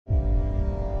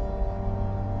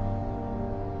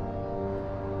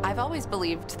I've always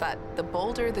believed that the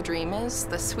bolder the dream is,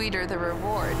 the sweeter the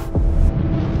reward.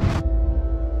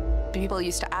 People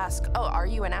used to ask, oh, are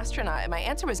you an astronaut? And my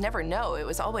answer was never no. It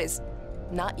was always,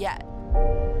 not yet.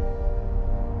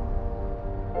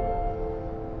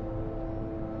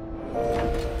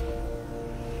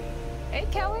 Hey,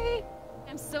 Kellie.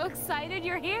 I'm so excited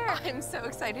you're here. I'm so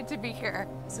excited to be here.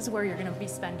 This is where you're going to be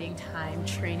spending time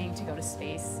training to go to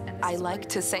space. And I like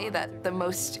to say that the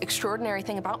most extraordinary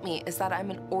thing about me is that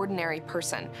I'm an ordinary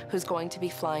person who's going to be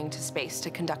flying to space to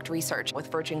conduct research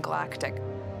with Virgin Galactic.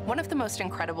 One of the most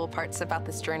incredible parts about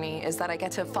this journey is that I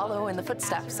get to follow in the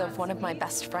footsteps of one of my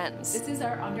best friends. This is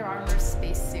our Under Armour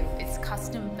spacesuit. It's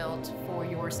custom built for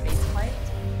your space flight.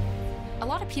 A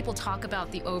lot of people talk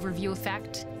about the overview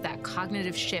effect, that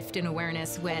cognitive shift in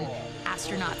awareness when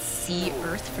astronauts see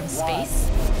Earth from space.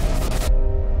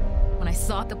 When I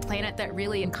saw the planet that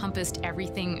really encompassed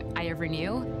everything I ever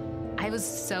knew, I was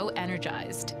so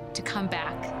energized to come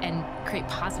back and create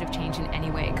positive change in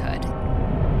any way I could.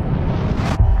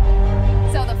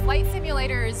 So the flight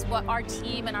simulator is what our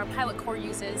team and our pilot corps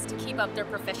uses to keep up their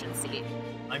proficiency.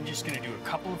 I'm just going to do a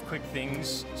couple of quick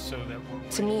things so that we're...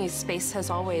 To me, space has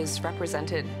always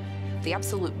represented the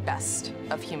absolute best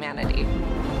of humanity.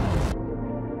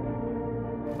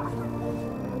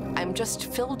 I'm just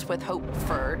filled with hope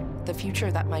for the future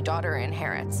that my daughter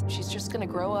inherits. She's just going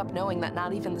to grow up knowing that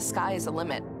not even the sky is a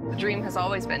limit. The dream has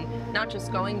always been not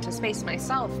just going to space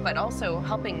myself, but also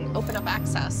helping open up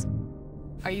access.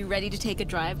 Are you ready to take a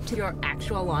drive to your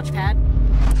actual launch pad?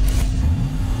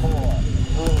 4,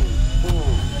 3, 2,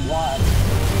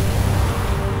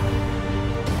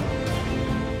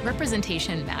 1.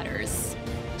 Representation matters.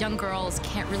 Young girls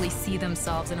can't really see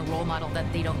themselves in a role model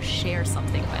that they don't share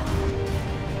something with.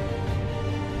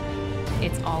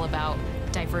 It's all about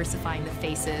diversifying the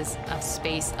faces of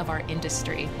space, of our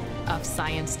industry, of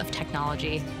science, of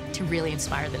technology, to really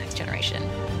inspire the next generation.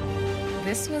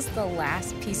 This was the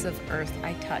last piece of Earth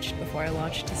I touched before I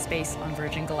launched to space on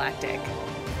Virgin Galactic.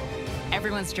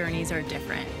 Everyone's journeys are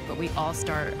different, but we all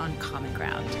start on common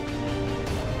ground.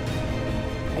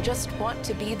 I just want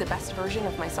to be the best version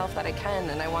of myself that I can,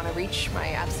 and I want to reach my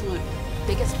absolute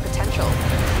biggest potential,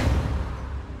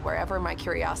 wherever my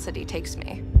curiosity takes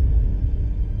me.